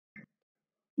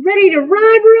Ready to run,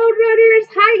 road runners?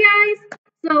 Hi, guys.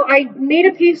 So I made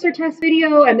a pacer test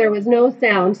video and there was no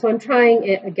sound, so I'm trying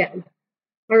it again.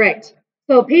 All right.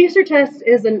 So pacer test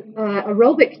is an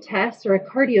aerobic test or a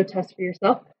cardio test for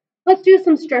yourself. Let's do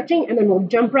some stretching and then we'll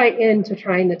jump right into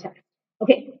trying the test.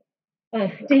 Okay.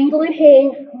 Dangle and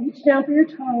hang. Reach down for your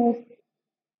toes.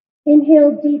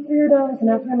 Inhale deep through your nose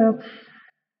and out through your mouth.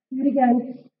 Do it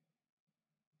again.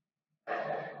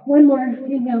 One more.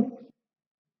 Inhale.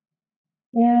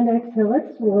 And exhale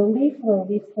it slowly,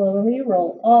 slowly, slowly.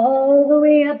 Roll all the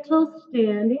way up till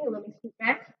standing. Let me scoot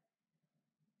back.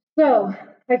 So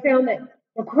I found that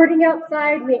recording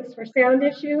outside makes for sound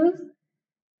issues.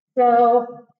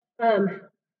 So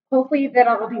hopefully that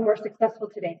I'll be more successful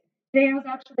today. Today I was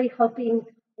actually helping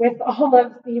with all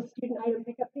of these student item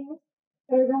pickup things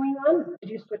that are going on. Did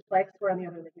you switch legs? We're on the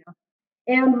other leg now.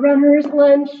 And runner's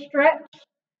lunge stretch.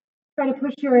 Try to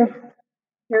push your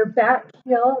back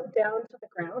heel down to the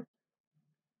ground.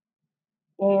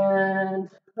 And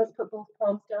let's put both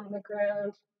palms down on the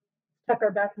ground. Tuck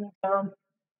our back knee down.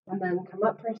 And then come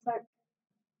up for a sec.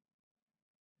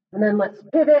 And then let's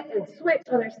pivot and switch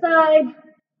other side.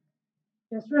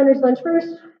 Just runner's lunge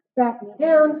first. Back knee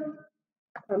down.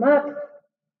 Come up.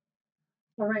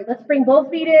 All right, let's bring both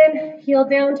feet in. Heel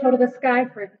down, toe to the sky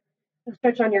for a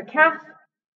stretch on your calf.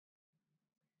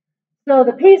 So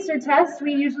the pacer test,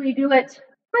 we usually do it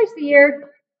twice a year.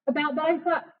 But I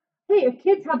thought, hey, if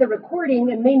kids had the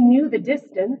recording and they knew the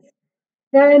distance,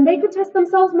 then they could test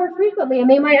themselves more frequently and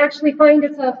they might actually find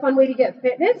it's a fun way to get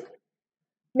fitness.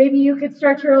 Maybe you could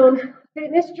start your own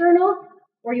fitness journal,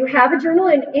 or you have a journal,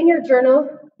 and in your journal,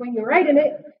 when you write in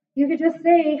it, you could just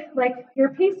say like your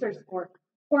pacer score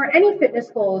or any fitness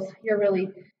goals you're really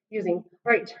using.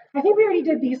 All right, I think we already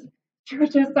did these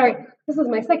stretches. Sorry, this is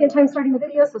my second time starting the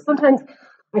video, so sometimes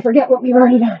I forget what we've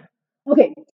already done.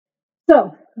 Okay,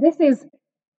 so this is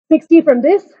 60 from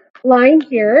this line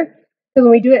here, because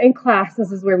when we do it in class,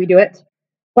 this is where we do it.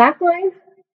 Black line,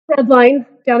 red line,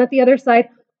 down at the other side,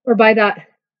 or by that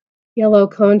yellow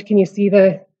cone. Can you see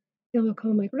the yellow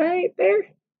cone like right there?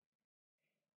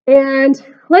 And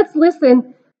let's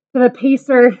listen to the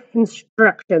pacer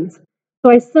instructions.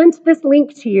 So I sent this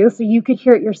link to you so you could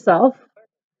hear it yourself.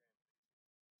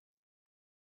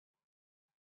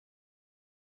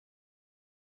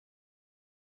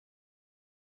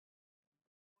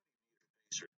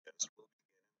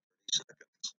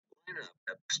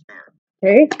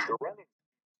 Okay.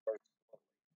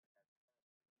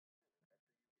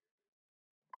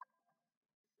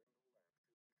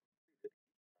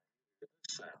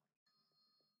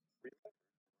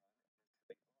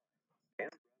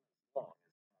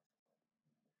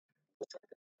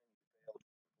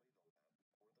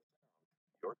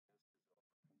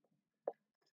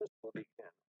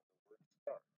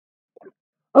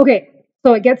 Okay,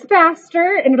 so it gets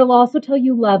faster and it'll also tell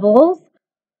you levels.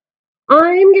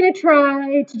 I'm going to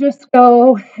try to just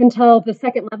go until the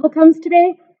second level comes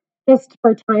today, just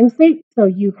for time's sake, so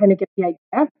you kind of get the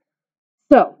idea.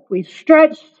 So we've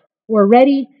stretched, we're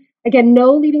ready. Again,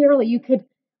 no leaving early. You could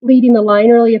leaving the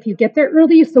line early if you get there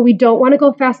early, so we don't want to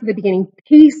go fast at the beginning.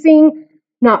 Pacing,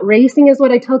 not racing is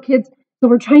what I tell kids. So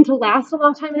we're trying to last a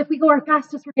long time, and if we go our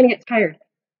fastest, we're going to get tired.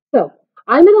 So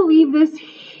I'm going to leave this.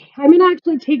 I'm going to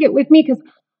actually take it with me because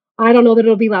I don't know that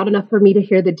it'll be loud enough for me to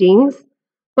hear the dings.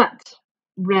 But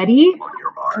ready?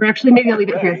 Or actually, maybe I'll leave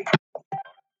it here.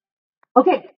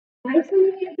 Okay. Nice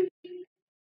and easy.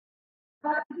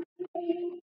 I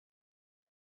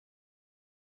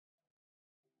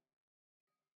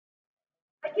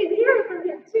can hear it from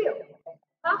here too.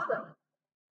 Awesome.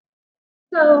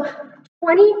 So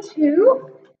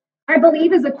 22, I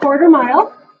believe, is a quarter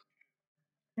mile.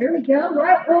 There we go,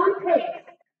 right on pace.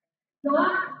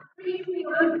 Not crazy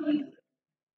on pace.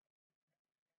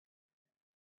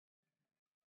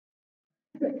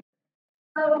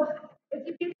 So if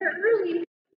you get there early to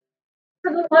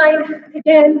the line,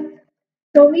 again,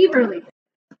 don't leave early.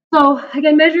 So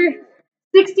again, measure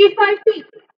 65 feet.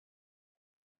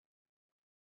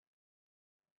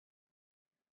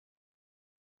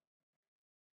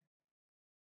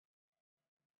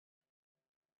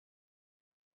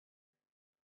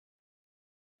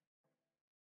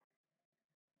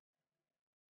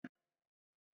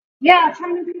 Yeah,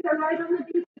 trying to do that right on the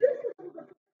beach.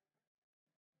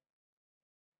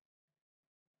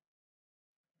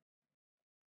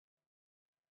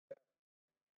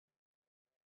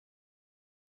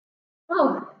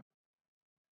 Oh,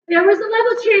 there was a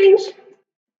level change.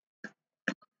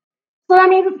 So that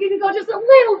means it's going to go just a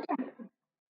little bit.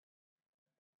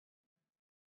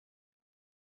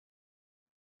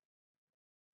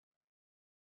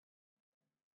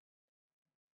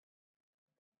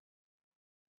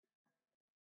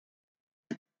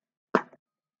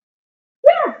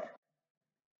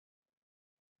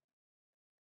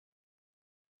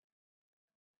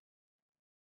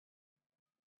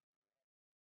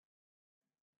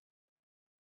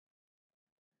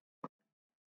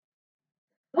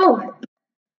 Oh,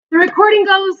 the recording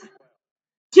goes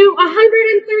to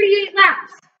 138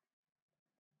 laps.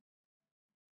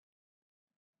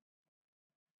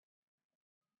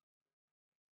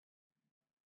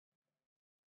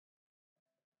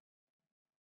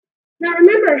 Now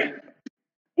remember,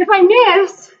 if I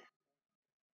miss,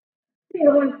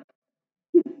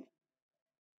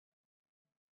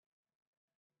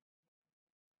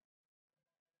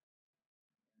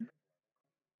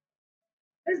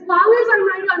 as long as I'm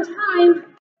right on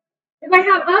time, if I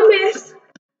have a miss,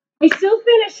 I still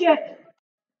finish it.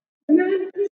 And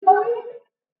then keep going.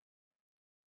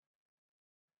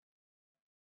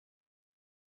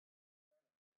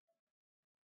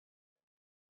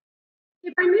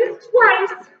 If I miss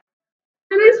twice,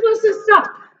 then I'm supposed to stop.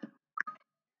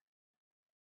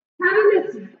 Haven't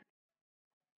missed it.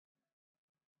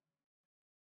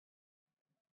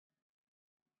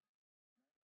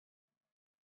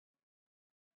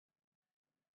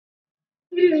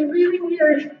 It is really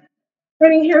weird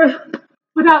running here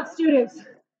without students.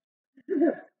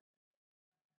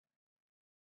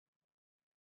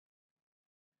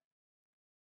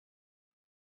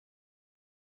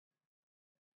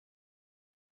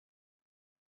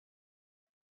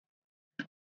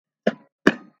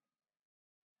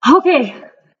 Okay,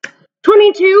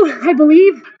 22, I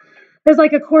believe, is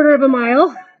like a quarter of a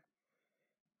mile.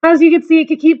 As you can see, it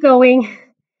could keep going.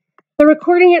 The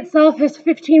recording itself is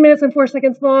 15 minutes and 4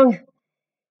 seconds long,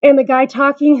 and the guy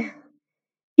talking,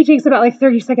 he takes about like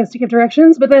 30 seconds to give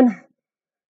directions, but then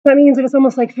that means it's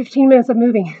almost like 15 minutes of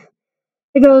moving.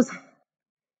 It goes,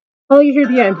 all you hear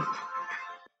at the end.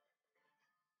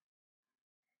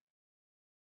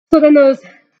 So then those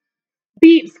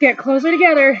beats get closer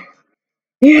together.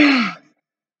 Yeah.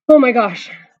 Oh my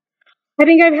gosh. I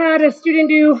think I've had a student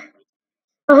do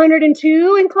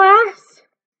 102 in class.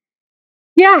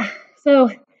 Yeah. So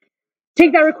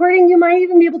take that recording. You might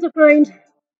even be able to find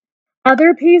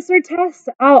other pacer tests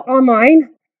out online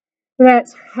that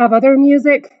have other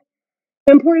music.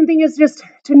 The important thing is just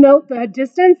to note the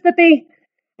distance that they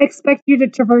expect you to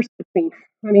traverse between.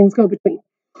 That means go between.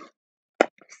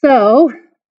 So,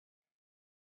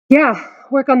 yeah,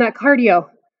 work on that cardio.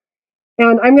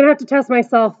 And I'm going to have to test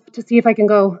myself to see if I can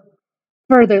go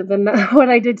further than what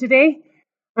I did today.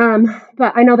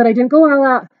 But I know that I didn't go all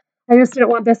out. I just didn't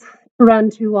want this to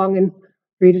run too long and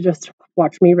for you to just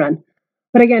watch me run.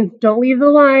 But again, don't leave the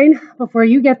line before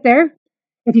you get there.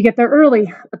 If you get there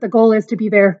early, but the goal is to be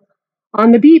there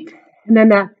on the beep. And then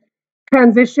that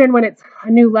transition when it's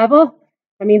a new level,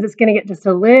 that means it's going to get just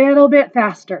a little bit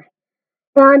faster.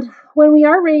 And when we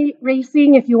are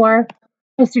racing, if you are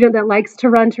a student that likes to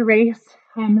run to race,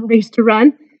 race to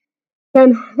run,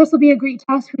 then this will be a great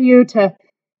task for you to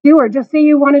do, or just say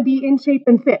you want to be in shape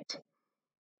and fit.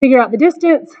 Figure out the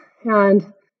distance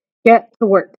and get to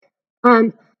work.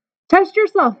 Test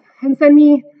yourself and send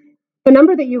me the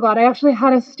number that you got. I actually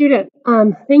had a student,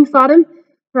 thanks Autumn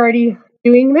for already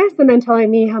doing this and then telling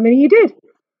me how many you did.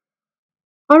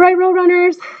 All right, road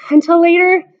runners, until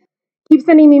later, keep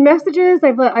sending me messages.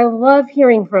 I love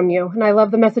hearing from you, and I love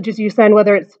the messages you send,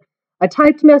 whether it's a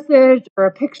typed message or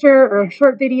a picture or a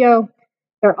short video.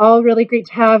 They're all really great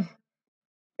to have.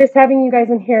 Just having you guys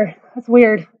in here, that's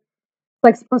weird. It's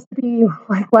like supposed to be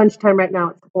like lunchtime right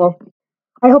now at school.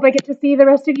 I hope I get to see the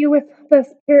rest of you with the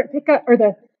parent pickup or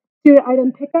the student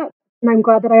item pickup, and I'm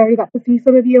glad that I already got to see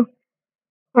some of you.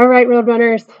 All right, road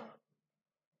runners.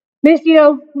 Miss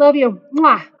you. Love you.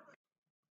 Mwah.